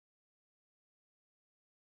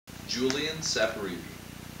Julian Saporiti.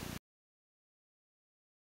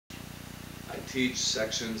 I teach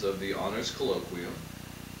sections of the Honors Colloquium,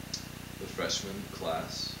 the freshman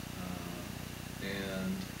class,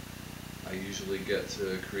 and I usually get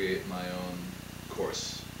to create my own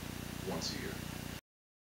course once a year.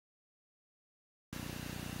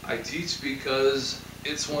 I teach because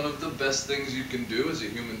it's one of the best things you can do as a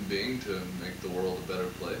human being to make the world a better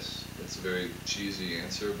place. It's a very cheesy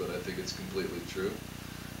answer, but I think it's completely true.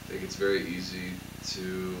 I think it's very easy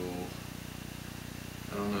to,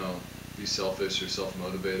 I don't know, be selfish or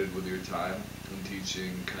self-motivated with your time, and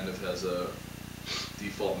teaching kind of has a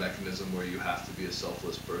default mechanism where you have to be a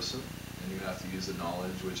selfless person, and you have to use the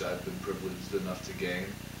knowledge which I've been privileged enough to gain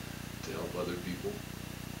to help other people.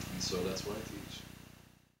 And so that's why I teach.